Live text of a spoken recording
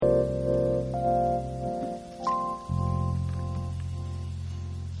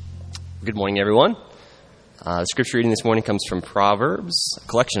Good morning, everyone. The scripture reading this morning comes from Proverbs, a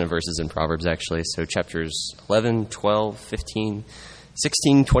collection of verses in Proverbs, actually. So chapters 11, 12, 15,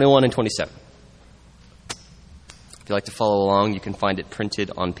 16, 21, and 27. If you'd like to follow along, you can find it printed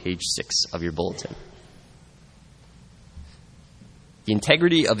on page 6 of your bulletin. The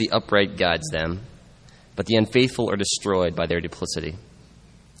integrity of the upright guides them, but the unfaithful are destroyed by their duplicity.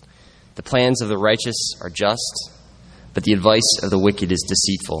 The plans of the righteous are just, but the advice of the wicked is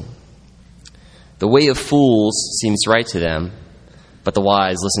deceitful. The way of fools seems right to them, but the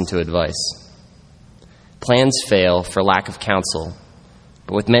wise listen to advice. Plans fail for lack of counsel,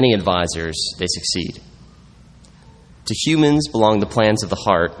 but with many advisors they succeed. To humans belong the plans of the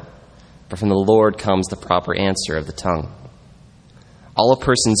heart, but from the Lord comes the proper answer of the tongue. All a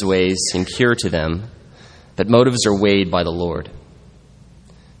person's ways seem pure to them, but motives are weighed by the Lord.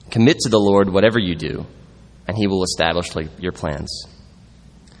 Commit to the Lord whatever you do, and he will establish your plans.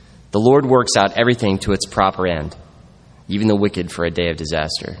 The Lord works out everything to its proper end, even the wicked for a day of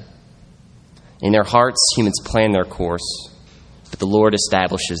disaster. In their hearts, humans plan their course, but the Lord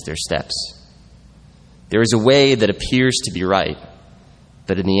establishes their steps. There is a way that appears to be right,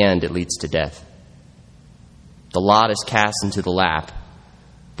 but in the end it leads to death. The lot is cast into the lap,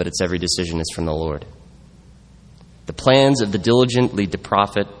 but its every decision is from the Lord. The plans of the diligent lead to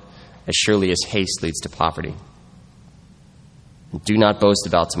profit, as surely as haste leads to poverty. Do not boast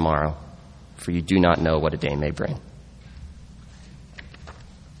about tomorrow, for you do not know what a day may bring.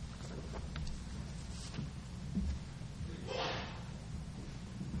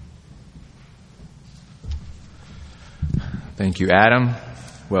 Thank you, Adam.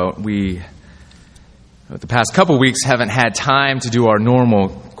 Well, the past couple weeks haven't had time to do our normal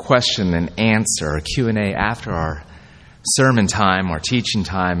question and answer, Q&A after our sermon time, our teaching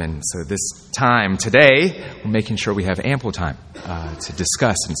time, and so this time today, we're making sure we have ample time to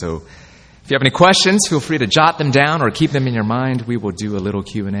discuss. And so if you have any questions, feel free to jot them down or keep them in your mind. We will do a little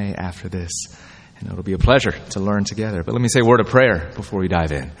Q&A after this, and it'll be a pleasure to learn together. But let me say a word of prayer before we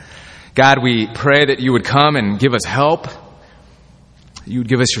dive in. God, we pray that you would come and give us help, that you would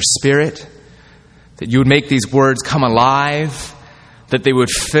give us your Spirit, that you would make these words come alive, that they would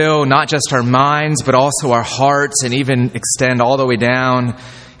fill not just our minds, but also our hearts and even extend all the way down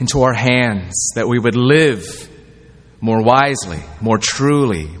into our hands, that we would live more wisely, more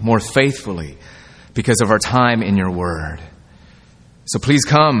truly, more faithfully because of our time in your word. So please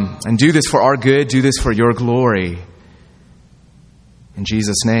come and do this for our good, do this for your glory. In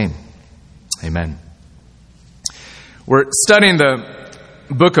Jesus' name, amen. We're studying the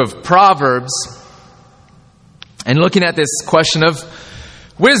book of Proverbs and looking at this question of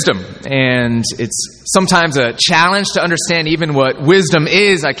wisdom. And it's sometimes a challenge to understand even what wisdom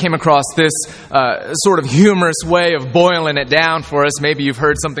is. I came across this sort of humorous way of boiling it down for us. Maybe you've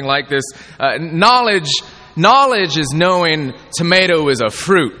heard something like this. Knowledge is knowing tomato is a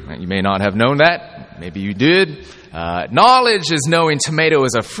fruit. You may not have known that. Maybe you did. Knowledge is knowing tomato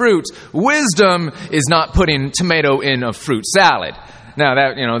is a fruit. Wisdom is not putting tomato in a fruit salad.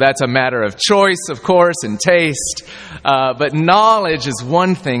 Now, that's a matter of choice, of course, and taste. But knowledge is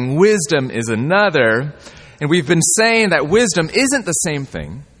one thing, wisdom is another. And we've been saying that wisdom isn't the same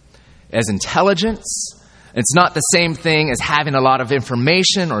thing as intelligence. It's not the same thing as having a lot of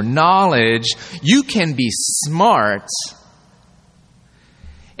information or knowledge. You can be smart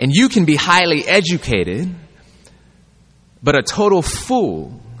and you can be highly educated, but a total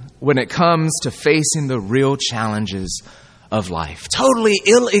fool when it comes to facing the real challenges of life. Totally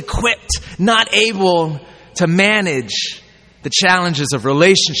ill-equipped, not able to manage the challenges of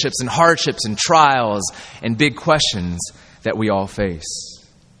relationships and hardships and trials and big questions that we all face.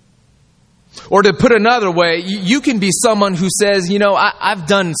 Or to put another way, you can be someone who says, I've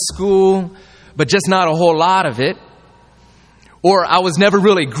done school, but just not a whole lot of it. Or I was never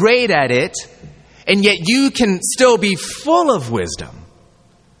really great at it, and yet you can still be full of wisdom.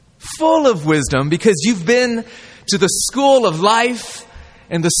 Full of wisdom because you've been to the school of life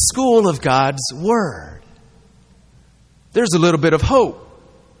and the school of God's Word. There's a little bit of hope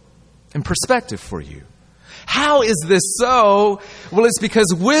and perspective for you. How is this so? Well, it's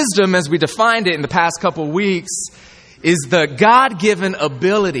because wisdom, as we defined it in the past couple weeks, is the God-given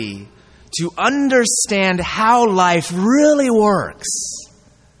ability to understand how life really works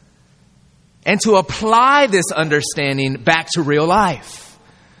and to apply this understanding back to real life.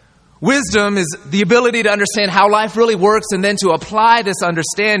 Wisdom is the ability to understand how life really works and then to apply this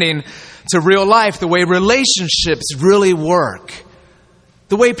understanding to real life, the way relationships really work,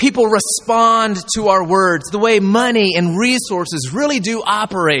 the way people respond to our words, the way money and resources really do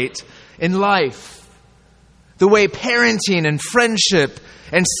operate in life, the way parenting and friendship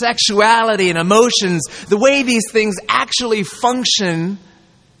and sexuality and emotions, the way these things actually function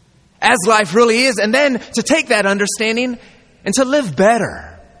as life really is, and then to take that understanding and to live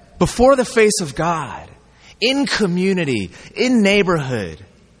better before the face of God, in community, in neighborhood,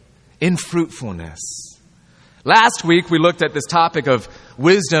 in fruitfulness. Last week, we looked at this topic of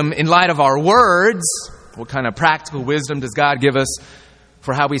wisdom in light of our words. What kind of practical wisdom does God give us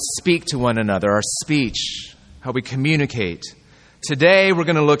for how we speak to one another, our speech, how we communicate? Today, we're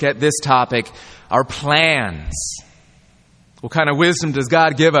going to look at this topic, our plans. What kind of wisdom does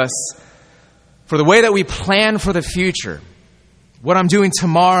God give us for the way that we plan for the future? What I'm doing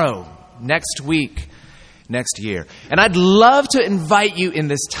tomorrow, next week, next year. And I'd love to invite you in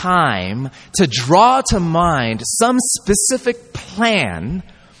this time to draw to mind some specific plan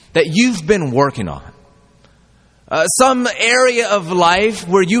that you've been working on. Some area of life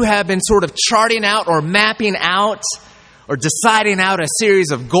where you have been sort of charting out or mapping out or deciding out a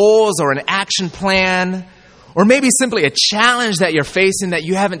series of goals or an action plan, or maybe simply a challenge that you're facing that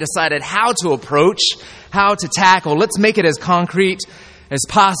you haven't decided how to approach, how to tackle. Let's make it as concrete as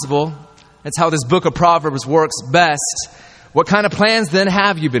possible. That's how this book of Proverbs works best. What kind of plans then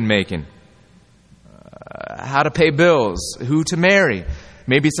have you been making? How to pay bills, who to marry.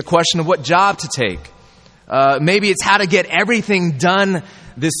 Maybe it's a question of what job to take. Maybe it's how to get everything done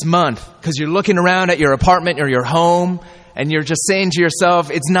this month because you're looking around at your apartment or your home and you're just saying to yourself,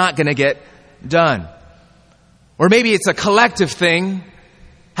 it's not going to get done. Or maybe it's a collective thing.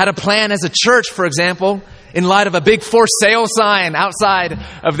 How to plan as a church, for example, in light of a big for sale sign outside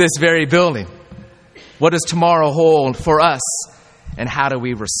of this very building. What does tomorrow hold for us, and how do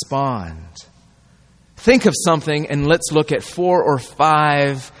we respond? Think of something, and let's look at 4 or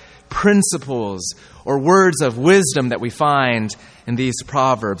 5 principles or words of wisdom that we find in these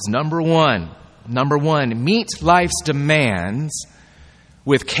Proverbs. Number one, meet life's demands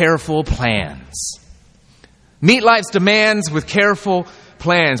with careful plans. Meet life's demands with careful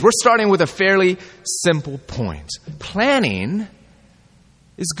plans. We're starting with a fairly simple point. Planning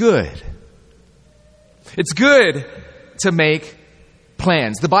is good. It's good to make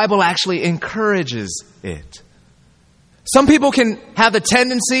plans. The Bible actually encourages it. Some people can have the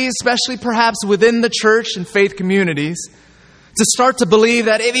tendency, especially perhaps within the church and faith communities, to start to believe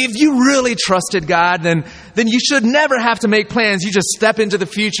that if you really trusted God, then you should never have to make plans. You just step into the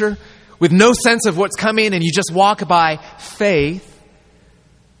future with no sense of what's coming and you just walk by faith.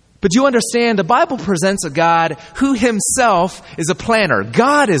 But you understand, the Bible presents a God who himself is a planner.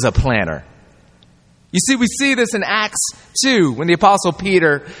 God is a planner. You see, we see this in Acts 2 when the Apostle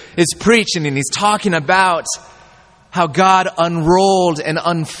Peter is preaching and he's talking about how God unrolled and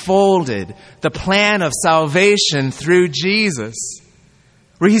unfolded the plan of salvation through Jesus.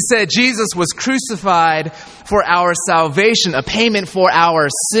 Where he said Jesus was crucified for our salvation, a payment for our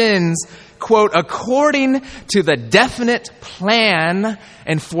sins, quote, according to the definite plan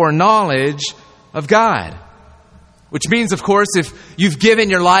and foreknowledge of God. Which means, of course, if you've given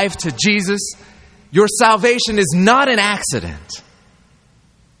your life to Jesus, your salvation is not an accident.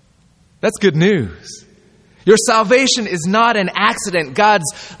 That's good news. Your salvation is not an accident.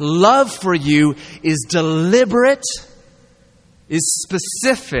 God's love for you is deliberate, is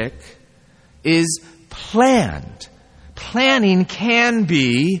specific, is planned. Planning can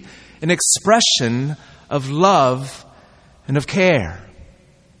be an expression of love and of care.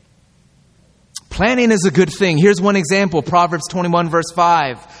 Planning is a good thing. Here's one example, Proverbs 21 verse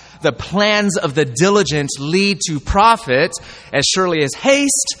 5. The plans of the diligent lead to profit, as surely as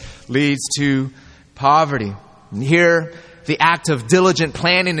haste leads to poverty. And here, the act of diligent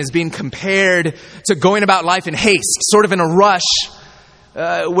planning is being compared to going about life in haste, sort of in a rush,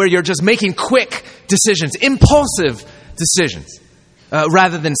 where you're just making quick decisions, impulsive decisions,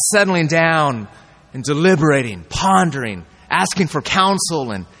 rather than settling down and deliberating, pondering, asking for counsel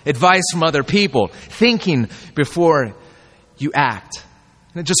and advice from other people, thinking before you act.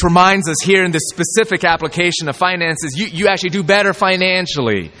 And it just reminds us here in this specific application of finances, you actually do better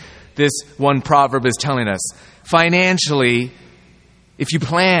financially. This one proverb is telling us. Financially, if you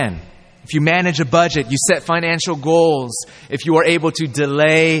plan, if you manage a budget, you set financial goals, if you are able to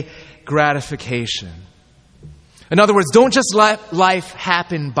delay gratification. In other words, don't just let life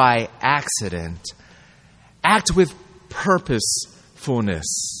happen by accident. Act with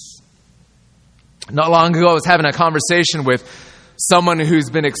purposefulness. Not long ago, I was having a conversation with someone who's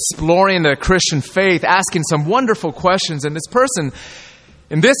been exploring the Christian faith, asking some wonderful questions. And this person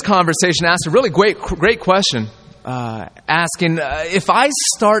in this conversation asked a really great question, asking, if I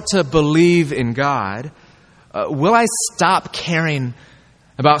start to believe in God, will I stop caring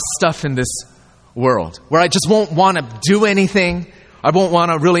about stuff in this world where I just won't want to do anything. I won't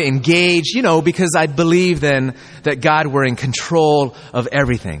want to really engage, because I believe then that God were in control of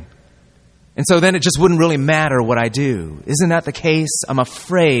everything. And so then it just wouldn't really matter what I do. Isn't that the case? I'm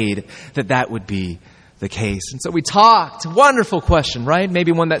afraid that would be the case. And so we talked, wonderful question, right?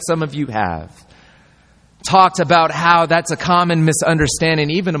 Maybe one that some of you have. Talked about how that's a common misunderstanding,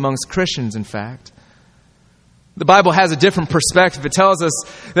 even amongst Christians, in fact. The Bible has a different perspective. It tells us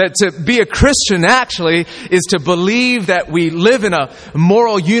that to be a Christian actually is to believe that we live in a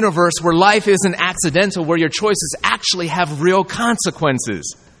moral universe where life isn't accidental, where your choices actually have real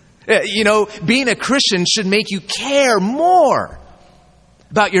consequences. Being a Christian should make you care more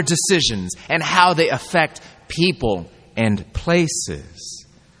about your decisions and how they affect people and places.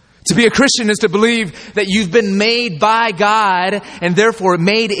 To be a Christian is to believe that you've been made by God and therefore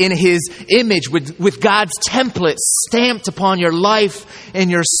made in His image with God's template stamped upon your life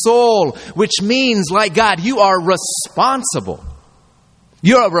and your soul, which means, like God, you are responsible.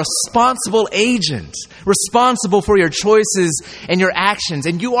 You're a responsible agent, responsible for your choices and your actions,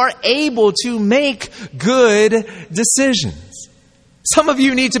 and you are able to make good decisions. Some of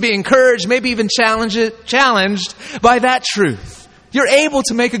you need to be encouraged, maybe even challenged by that truth. You're able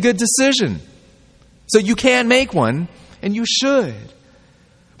to make a good decision. So you can make one, and you should.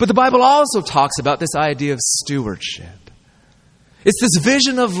 But the Bible also talks about this idea of stewardship. It's this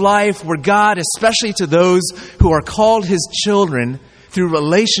vision of life where God, especially to those who are called His children through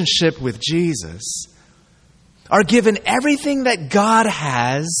relationship with Jesus, are given everything that God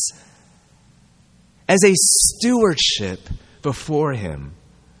has as a stewardship before Him.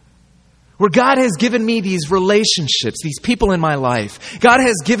 Where God has given me these relationships, these people in my life. God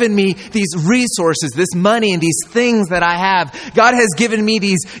has given me these resources, this money and these things that I have. God has given me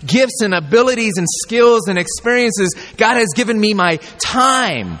these gifts and abilities and skills and experiences. God has given me my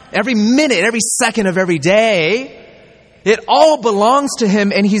time, every minute, every second of every day. It all belongs to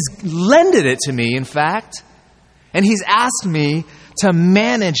Him, and He's lended it to me, in fact. And He's asked me to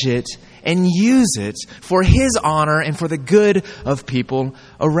manage it and use it for His honor and for the good of people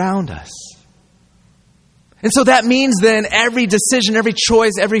around us. And so that means then every decision, every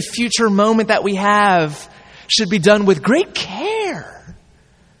choice, every future moment that we have should be done with great care,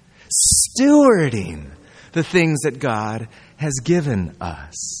 stewarding the things that God has given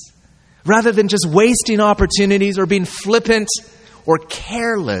us, rather than just wasting opportunities or being flippant or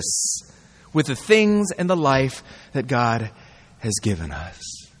careless with the things and the life that God has given us.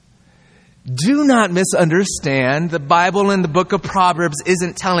 Do not misunderstand. The Bible in the book of Proverbs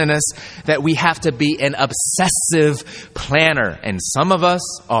isn't telling us that we have to be an obsessive planner, and some of us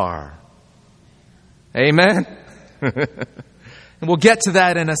are. Amen? And we'll get to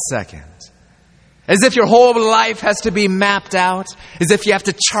that in a second. As if your whole life has to be mapped out, as if you have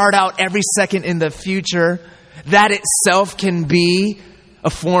to chart out every second in the future. That itself can be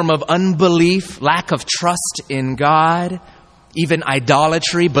a form of unbelief, lack of trust in God, even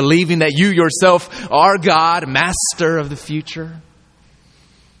idolatry, believing that you yourself are God, master of the future.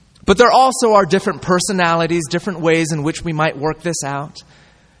 But there also are different personalities, different ways in which we might work this out,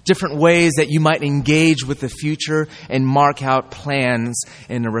 different ways that you might engage with the future and mark out plans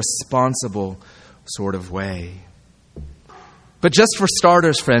in a responsible sort of way. But just for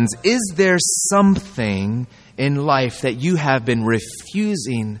starters, friends, is there something in life that you have been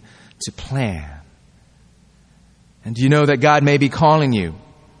refusing to plan? And do you know that God may be calling you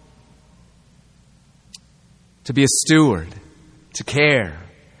to be a steward, to care,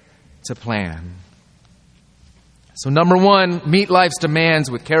 to plan? So number one, meet life's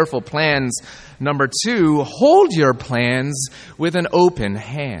demands with careful plans. Number two, hold your plans with an open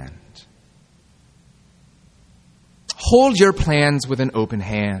hand. Hold your plans with an open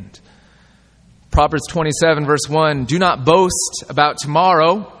hand. Proverbs 27 verse 1, do not boast about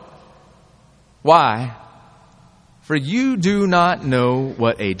tomorrow. Why? For you do not know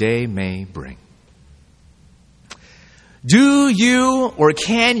what a day may bring. Do you or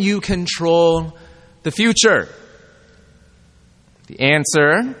can you control the future? The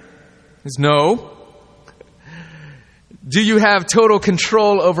answer is no. Do you have total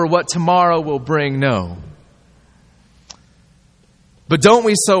control over what tomorrow will bring? No. But don't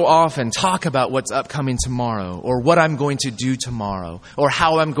we so often talk about what's upcoming tomorrow, or what I'm going to do tomorrow, or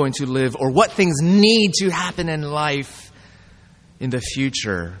how I'm going to live, or what things need to happen in life in the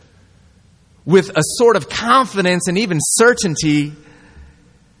future, with a sort of confidence and even certainty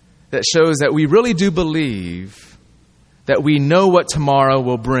that shows that we really do believe that we know what tomorrow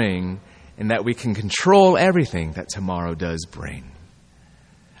will bring and that we can control everything that tomorrow does bring.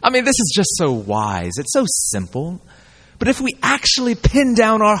 I mean, this is just so wise. It's so simple. But if we actually pin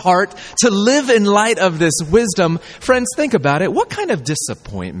down our heart to live in light of this wisdom, friends, think about it. What kind of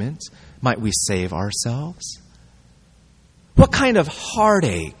disappointment might we save ourselves? What kind of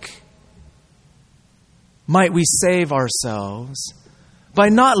heartache might we save ourselves by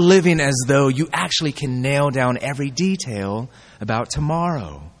not living as though you actually can nail down every detail about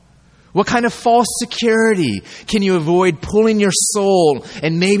tomorrow? What kind of false security can you avoid pulling your soul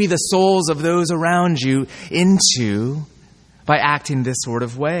and maybe the souls of those around you into by acting this sort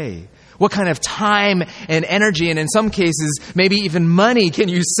of way? What kind of time and energy, and in some cases, maybe even money, can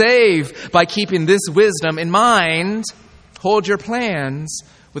you save by keeping this wisdom in mind? Hold your plans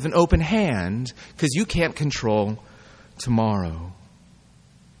with an open hand, because you can't control tomorrow.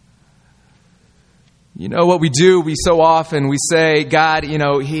 You know what we do? We so often, we say, God,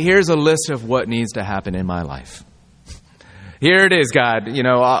 here's a list of what needs to happen in my life. Here it is, God,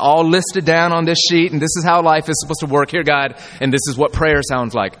 all listed down on this sheet, and this is how life is supposed to work here, God, and this is what prayer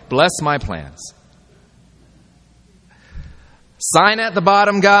sounds like. Bless my plans. Sign at the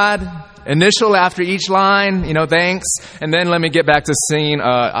bottom, God. Initial after each line, thanks. And then let me get back to singing,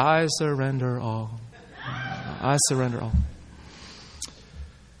 I surrender all. I surrender all.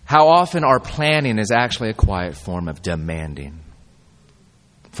 How often our planning is actually a quiet form of demanding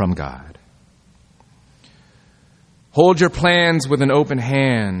from God. Hold your plans with an open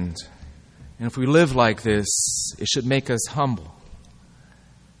hand. And if we live like this, it should make us humble.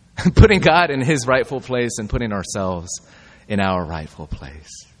 Putting God in His rightful place and putting ourselves in our rightful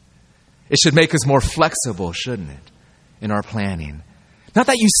place. It should make us more flexible, shouldn't it, in our planning? Not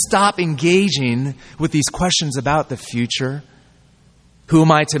that you stop engaging with these questions about the future. Who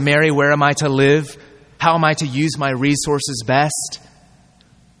am I to marry? Where am I to live? How am I to use my resources best?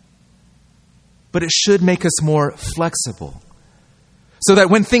 But it should make us more flexible. So that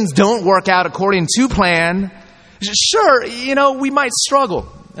when things don't work out according to plan, sure, we might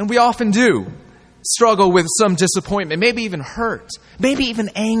struggle. And we often do struggle with some disappointment, maybe even hurt, maybe even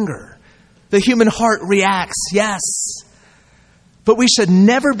anger. The human heart reacts, yes. But we should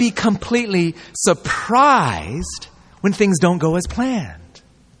never be completely surprised when things don't go as planned.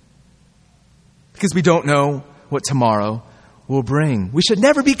 Because we don't know what tomorrow will bring. We should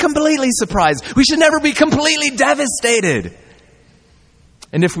never be completely surprised. We should never be completely devastated.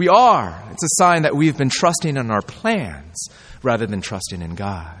 And if we are, it's a sign that we've been trusting in our plans rather than trusting in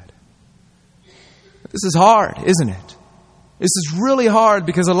God. This is hard, isn't it? This is really hard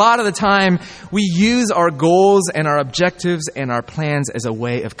because a lot of the time we use our goals and our objectives and our plans as a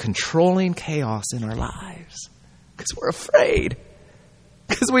way of controlling chaos in our lives. Because we're afraid.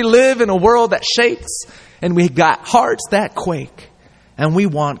 Because we live in a world that shakes and we got hearts that quake and we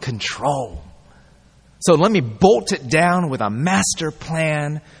want control. So let me bolt it down with a master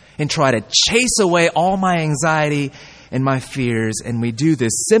plan and try to chase away all my anxiety and my fears. And we do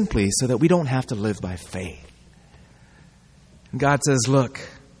this simply so that we don't have to live by faith. And God says, look,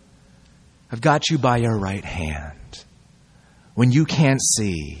 I've got you by your right hand. When you can't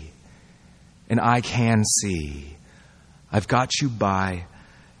see and I can see, I've got you by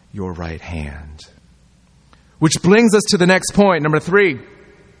your right hand. Which brings us to the next point, number 3.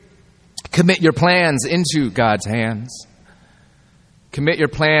 Commit your plans into God's hands. Commit your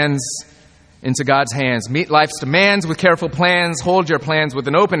plans into God's hands. Meet life's demands with careful plans. Hold your plans with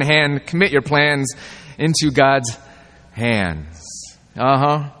an open hand. Commit your plans into God's hands.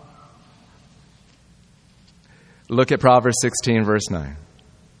 Look at Proverbs 16, verse 9.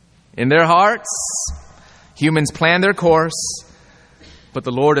 In their hearts, humans plan their course, but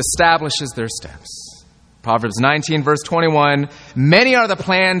the Lord establishes their steps. Proverbs 19, verse 21. Many are the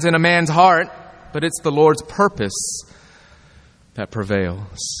plans in a man's heart, but it's the Lord's purpose that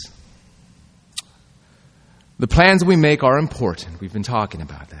prevails. The plans we make are important. We've been talking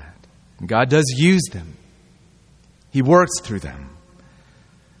about that. And God does use them. He works through them.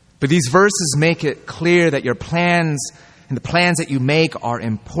 But these verses make it clear that your plans and the plans that you make are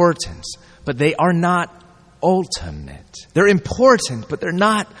important, but they are not ultimate. They're important, but they're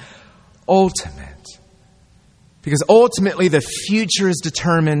not ultimate. Because ultimately the future is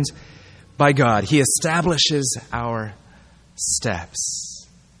determined by God. He establishes our steps.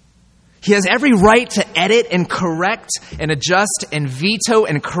 He has every right to edit and correct and adjust and veto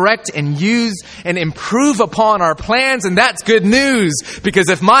and correct and use and improve upon our plans. And that's good news, because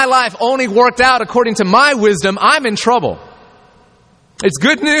if my life only worked out according to my wisdom, I'm in trouble. It's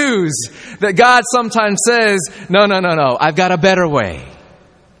good news that God sometimes says, no, I've got a better way,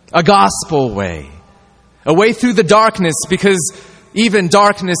 a gospel way, a way through the darkness, because even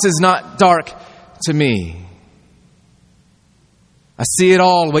darkness is not dark to me. I see it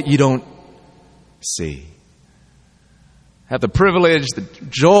all, what you don't see. have the privilege, the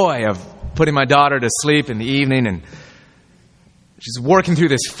joy of putting my daughter to sleep in the evening, and she's working through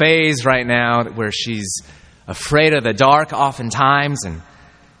this phase right now where she's afraid of the dark oftentimes and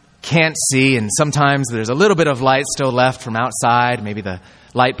can't see, and sometimes there's a little bit of light still left from outside, maybe the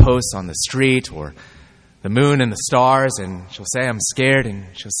light posts on the street or the moon and the stars, and she'll say, I'm scared, and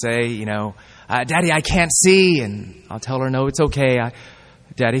she'll say, Daddy, I can't see, and I'll tell her, no, it's okay,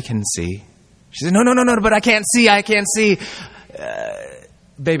 Daddy can see. She says, no, but I can't see.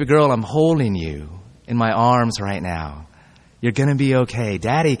 Baby girl, I'm holding you in my arms right now. You're going to be okay.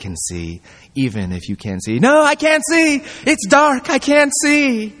 Daddy can see, even if you can't see. No, I can't see. It's dark. I can't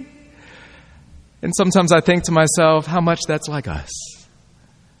see. And sometimes I think to myself how much that's like us.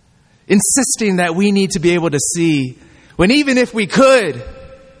 Insisting that we need to be able to see, when even if we could,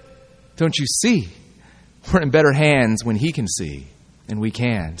 don't you see? We're in better hands when He can see, and we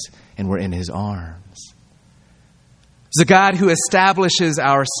can't, and we're in His arms. There's a God who establishes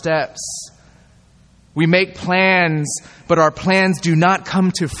our steps. We make plans, but our plans do not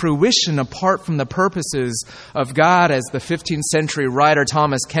come to fruition apart from the purposes of God. As the 15th century writer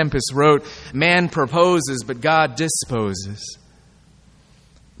Thomas Kempis wrote, man proposes, but God disposes.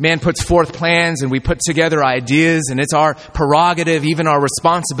 Man puts forth plans and we put together ideas, and it's our prerogative, even our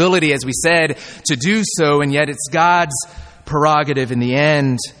responsibility, as we said, to do so, and yet it's God's prerogative in the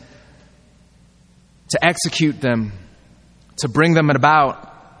end to execute them, to bring them about,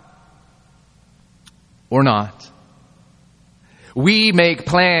 or not. We make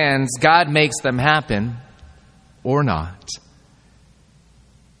plans, God makes them happen, or not.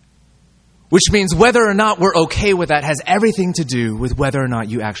 Which means whether or not we're okay with that has everything to do with whether or not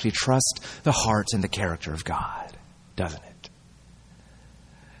you actually trust the heart and the character of God, doesn't it?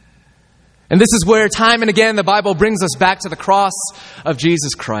 And this is where time and again the Bible brings us back to the cross of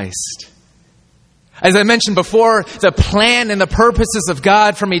Jesus Christ. As I mentioned before, the plan and the purposes of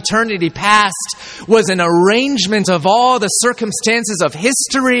God from eternity past was an arrangement of all the circumstances of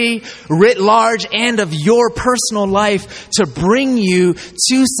history writ large and of your personal life to bring you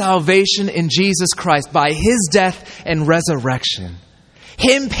to salvation in Jesus Christ by His death and resurrection.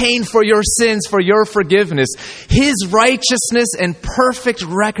 Him paying for your sins, for your forgiveness. His righteousness and perfect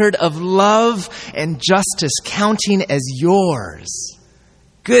record of love and justice counting as yours.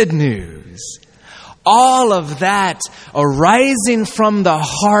 Good news. All of that arising from the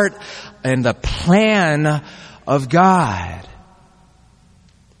heart and the plan of God.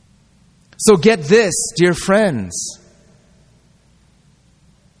 So get this, dear friends.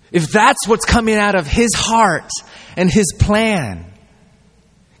 If that's what's coming out of His heart and His plan,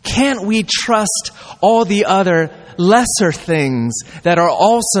 can't we trust all the other lesser things that are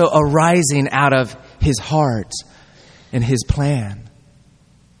also arising out of His heart and His plan?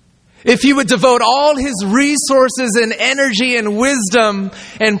 If He would devote all His resources and energy and wisdom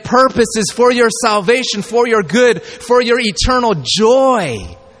and purposes for your salvation, for your good, for your eternal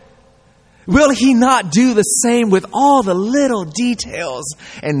joy, will He not do the same with all the little details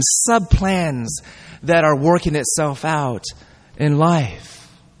and sub-plans that are working itself out in life?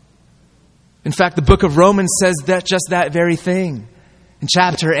 In fact, the book of Romans says that just that very thing in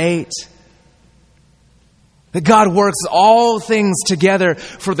chapter 8. That God works all things together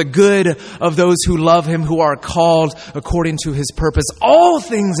for the good of those who love Him, who are called according to His purpose. All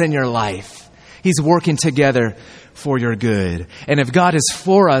things in your life, He's working together for your good. And if God is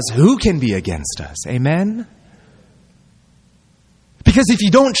for us, who can be against us? Amen? Because if you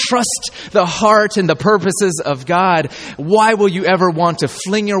don't trust the heart and the purposes of God, why will you ever want to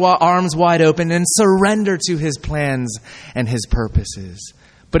fling your arms wide open and surrender to His plans and His purposes?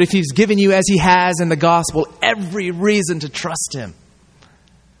 But if He's given you, as He has in the gospel, every reason to trust Him,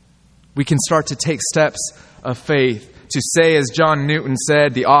 we can start to take steps of faith to say, as John Newton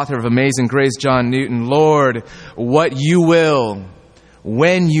said, the author of Amazing Grace, John Newton, Lord, what you will,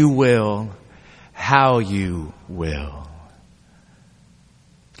 when you will, how you will.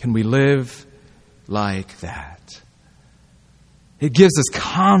 Can we live like that? It gives us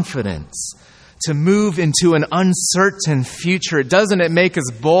confidence to move into an uncertain future. Doesn't it make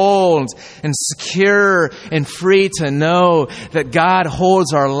us bold and secure and free to know that God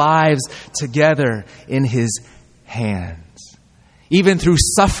holds our lives together in His hands? Even through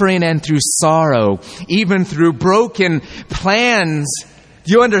suffering and through sorrow, even through broken plans,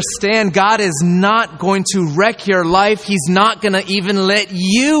 you understand God is not going to wreck your life. He's not going to even let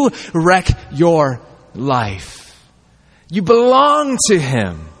you wreck your life. You belong to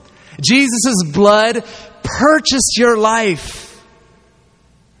Him. Jesus' blood purchased your life.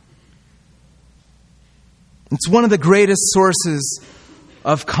 It's one of the greatest sources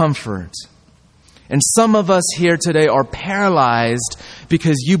of comfort. And some of us here today are paralyzed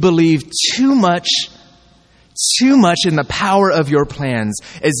because you believe too much in the power of your plans,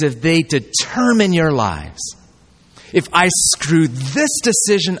 as if they determine your lives. If I screw this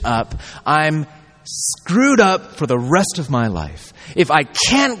decision up, I'm screwed up for the rest of my life. If I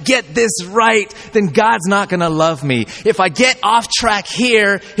can't get this right, then God's not going to love me. If I get off track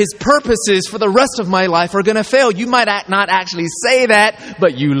here, His purposes for the rest of my life are going to fail. You might not actually say that,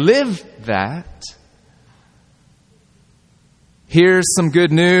 but you live that. Here's some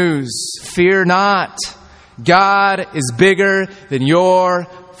good news. Fear not. God is bigger than your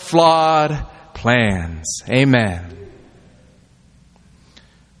flawed plans. Amen.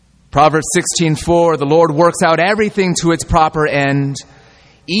 Proverbs 16:4, the Lord works out everything to its proper end,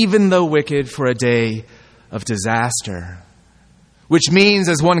 even the wicked for a day of disaster. Which means,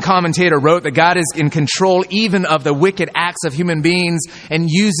 as one commentator wrote, that God is in control even of the wicked acts of human beings and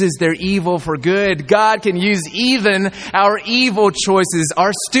uses their evil for good. God can use even our evil choices,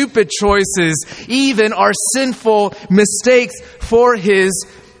 our stupid choices, even our sinful mistakes for His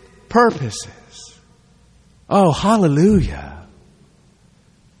purposes. Oh, hallelujah.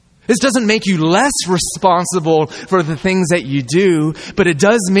 This doesn't make you less responsible for the things that you do, but it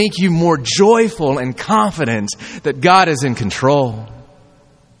does make you more joyful and confident that God is in control.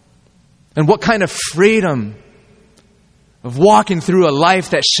 And what kind of freedom of walking through a life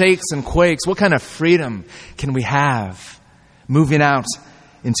that shakes and quakes, what kind of freedom can we have moving out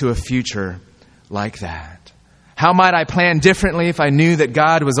into a future like that? How might I plan differently if I knew that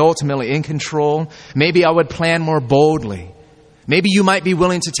God was ultimately in control? Maybe I would plan more boldly. Maybe you might be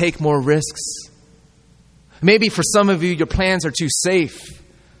willing to take more risks. Maybe for some of you, your plans are too safe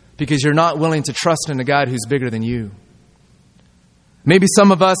because you're not willing to trust in a God who's bigger than you. Maybe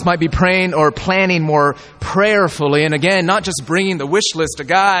some of us might be praying or planning more prayerfully. And again, not just bringing the wish list to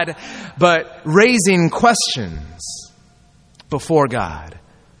God, but raising questions before God.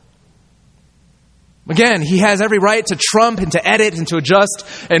 Again, He has every right to trump and to edit and to adjust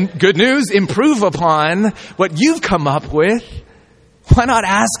and, good news, improve upon what you've come up with. Why not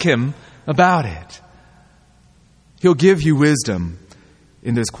ask Him about it? He'll give you wisdom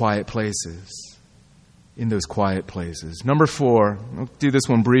in those quiet places. In those quiet places. Number 4, I'll do this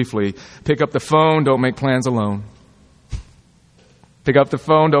one briefly. Pick up the phone, don't make plans alone. Pick up the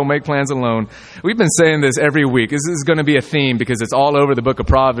phone, don't make plans alone. We've been saying this every week. This is going to be a theme because it's all over the book of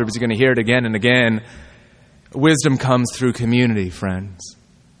Proverbs. You're going to hear it again and again. Wisdom comes through community, friends.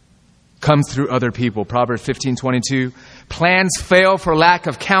 Comes through other people. Proverbs 15:22. Plans fail for lack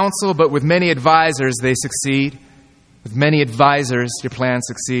of counsel, but with many advisors they succeed. With many advisors your plans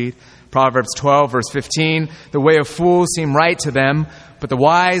succeed. Proverbs 12, verse 15. The way of fools seem right to them, but the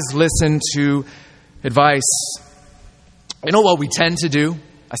wise listen to advice. You know what we tend to do?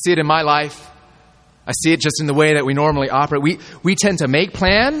 I see it in my life. I see it just in the way that we normally operate. We tend to make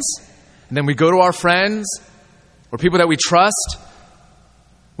plans, and then we go to our friends or people that we trust.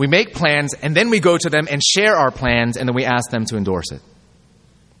 We make plans, and then we go to them and share our plans, and then we ask them to endorse it.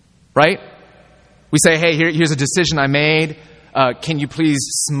 Right? We say, hey, here's a decision I made. Can you please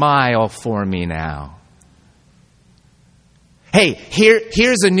smile for me now? Hey,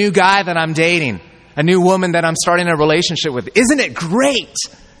 here's a new guy that I'm dating. A new woman that I'm starting a relationship with. Isn't it great?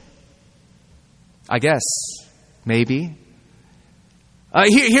 I guess. Maybe.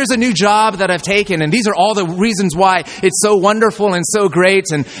 Here's a new job that I've taken, and these are all the reasons why it's so wonderful and so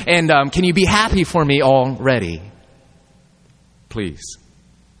great, and can you be happy for me already? Please.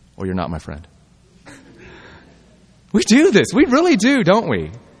 Or you're not my friend. We do this. We really do, don't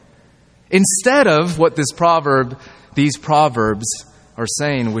we? Instead of what these proverbs are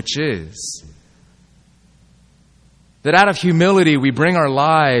saying, which is that out of humility we bring our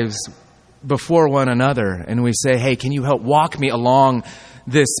lives before one another and we say, hey, can you help walk me along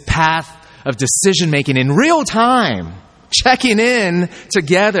this path of decision making in real time, checking in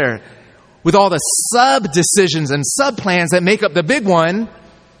together with all the sub decisions and sub plans that make up the big one,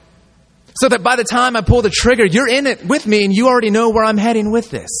 so that by the time I pull the trigger, you're in it with me and you already know where I'm heading with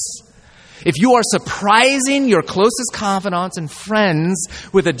this. If you are surprising your closest confidants and friends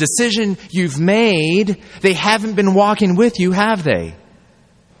with a decision you've made, they haven't been walking with you, have they?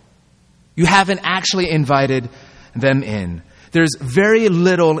 You haven't actually invited them in. There's very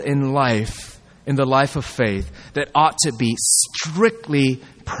little in life, in the life of faith, that ought to be strictly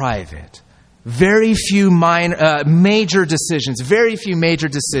private. Very few major decisions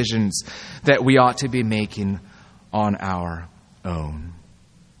that we ought to be making on our own.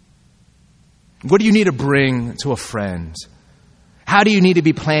 What do you need to bring to a friend? How do you need to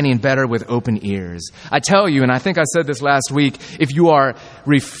be planning better with open ears? I tell you, and I think I said this last week, if you are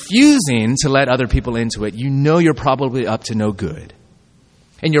refusing to let other people into it, you know you're probably up to no good.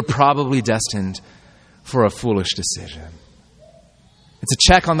 And you're probably destined for a foolish decision. It's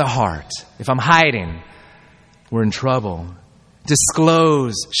a check on the heart. If I'm hiding, we're in trouble.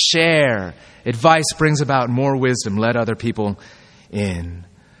 Disclose, share. Advice brings about more wisdom. Let other people in.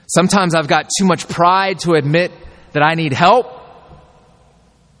 Sometimes I've got too much pride to admit that I need help.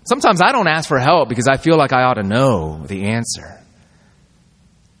 Sometimes I don't ask for help because I feel like I ought to know the answer.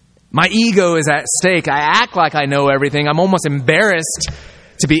 My ego is at stake. I act like I know everything. I'm almost embarrassed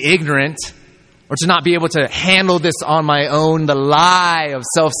to be ignorant or to not be able to handle this on my own, the lie of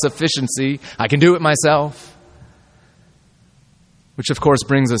self-sufficiency. I can do it myself. Which, of course,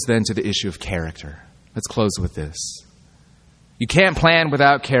 brings us then to the issue of character. Let's close with this. You can't plan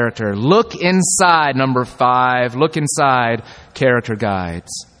without character. Look inside, number 5. Look inside, character guides.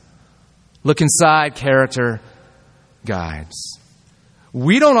 Look inside, character guides.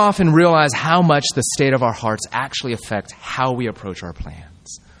 We don't often realize how much the state of our hearts actually affect how we approach our plans.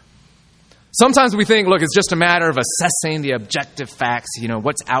 Sometimes we think, look, it's just a matter of assessing the objective facts,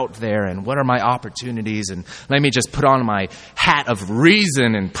 what's out there and what are my opportunities, and let me just put on my hat of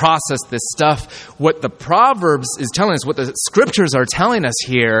reason and process this stuff. What the Proverbs is telling us, what the Scriptures are telling us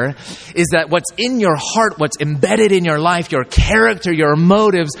here, is that what's in your heart, what's embedded in your life, your character, your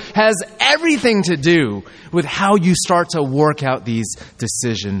motives, has everything to do with how you start to work out these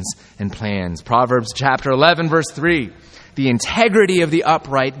decisions and plans. Proverbs chapter 11, verse 3. The integrity of the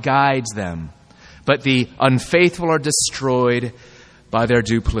upright guides them, but the unfaithful are destroyed by their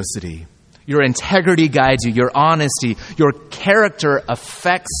duplicity. Your integrity guides you, your honesty, your character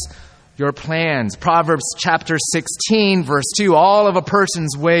affects your plans. Proverbs chapter 16, verse 2, all of a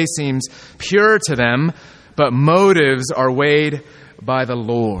person's way seems pure to them, but motives are weighed by the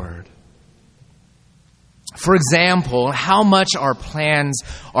Lord. For example, how much our plans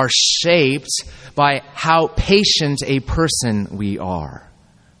are shaped by how patient a person we are.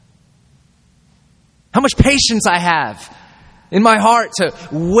 How much patience I have in my heart to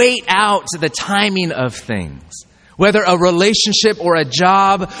wait out the timing of things, whether a relationship or a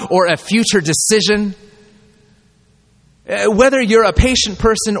job or a future decision. Whether you're a patient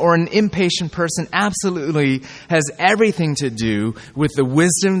person or an impatient person absolutely has everything to do with the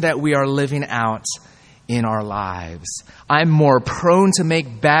wisdom that we are living out in our lives. I'm more prone to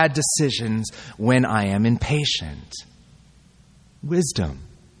make bad decisions when I am impatient. Wisdom.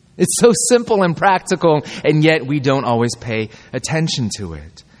 It's so simple and practical, and yet we don't always pay attention to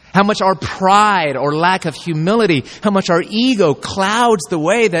it. How much our pride or lack of humility, how much our ego clouds the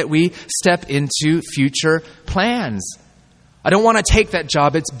way that we step into future plans. I don't want to take that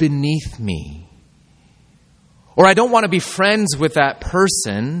job, it's beneath me. Or I don't want to be friends with that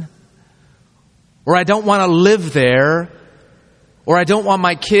person. Or I don't want to live there, or I don't want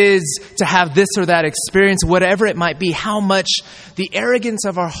my kids to have this or that experience, whatever it might be, how much the arrogance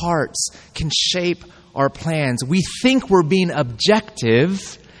of our hearts can shape our plans. We think we're being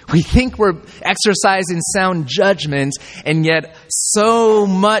objective, we think we're exercising sound judgment, and yet so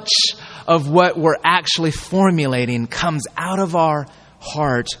much of what we're actually formulating comes out of our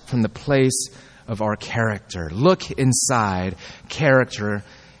heart from the place of our character. Look inside, character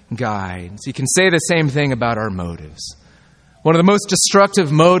guides. You can say the same thing about our motives. One of the most destructive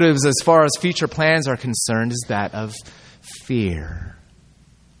motives as far as future plans are concerned is that of fear.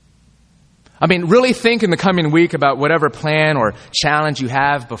 I mean, really think in the coming week about whatever plan or challenge you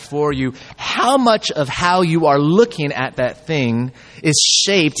have before you, how much of how you are looking at that thing is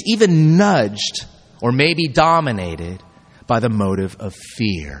shaped, even nudged, or maybe dominated by the motive of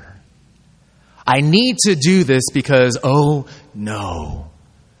fear. I need to do this because, oh no.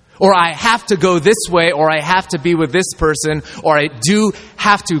 Or I have to go this way, or I have to be with this person, or I do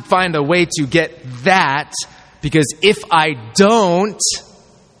have to find a way to get that, because if I don't,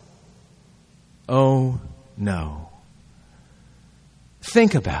 oh no.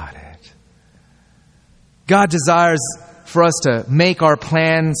 Think about it. God desires for us to make our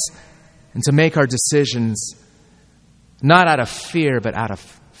plans and to make our decisions not out of fear, but out of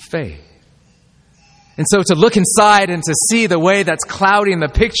faith. And so to look inside and to see the way that's clouding the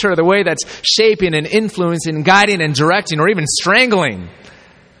picture, the way that's shaping and influencing, guiding and directing, or even strangling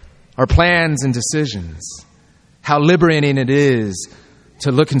our plans and decisions. How liberating it is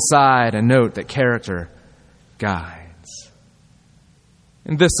to look inside and note that character guides.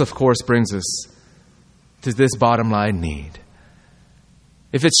 And this, of course, brings us to this bottom line need.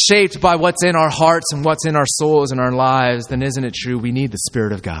 If it's shaped by what's in our hearts and what's in our souls and our lives, then isn't it true we need the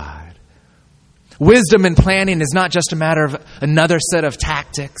Spirit of God? Wisdom in planning is not just a matter of another set of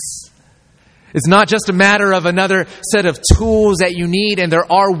tactics. It's not just a matter of another set of tools that you need, and there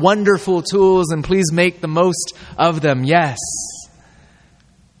are wonderful tools, and please make the most of them, yes.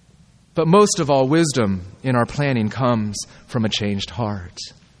 But most of all, wisdom in our planning comes from a changed heart.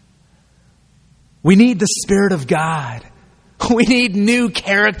 We need the Spirit of God. We need new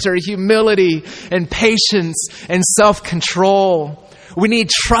character, humility, and patience, and self-control. We need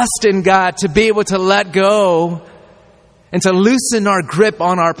trust in God to be able to let go and to loosen our grip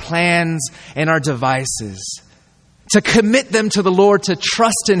on our plans and our devices, to commit them to the Lord, to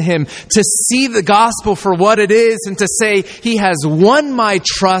trust in Him, to see the gospel for what it is, and to say, He has won my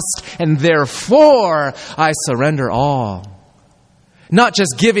trust, and therefore I surrender all. Not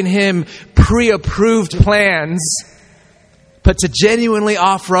just giving Him pre-approved plans, but to genuinely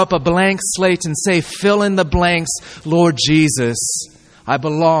offer up a blank slate and say, fill in the blanks, Lord Jesus, I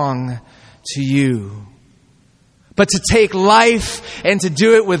belong to you. But to take life and to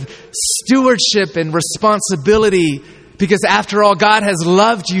do it with stewardship and responsibility, because after all, God has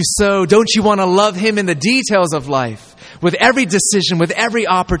loved you so. Don't you want to love Him in the details of life? With every decision, with every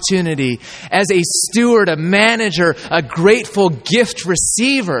opportunity, as a steward, a manager, a grateful gift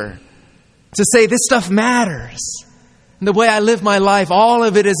receiver, to say this stuff matters. And the way I live my life, all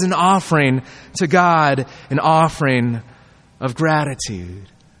of it is an offering to God, an offering of gratitude.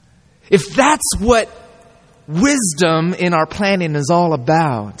 If that's what wisdom in our planning is all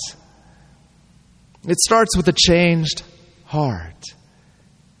about, it starts with a changed heart.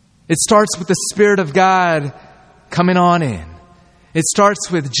 It starts with the Spirit of God coming on in. It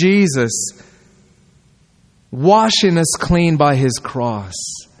starts with Jesus washing us clean by His cross,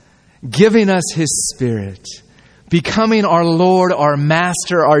 giving us His Spirit, becoming our Lord, our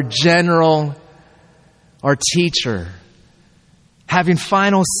Master, our General, our Teacher, having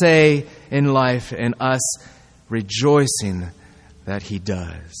final say in life, and us rejoicing that He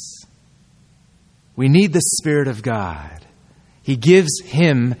does. We need the Spirit of God. He gives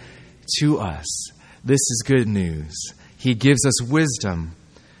Him to us. This is good news. He gives us wisdom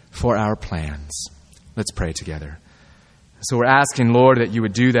for our plans. Let's pray together. So we're asking, Lord, that you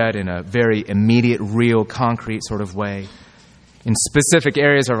would do that in a very immediate, real, concrete sort of way. In specific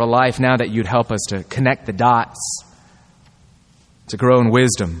areas of our life, now that you'd help us to connect the dots, to grow in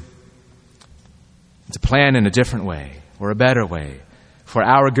wisdom, to plan in a different way or a better way for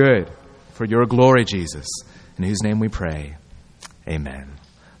our good, for your glory, Jesus, in whose name we pray. Amen.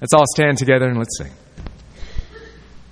 Let's all stand together and let's sing.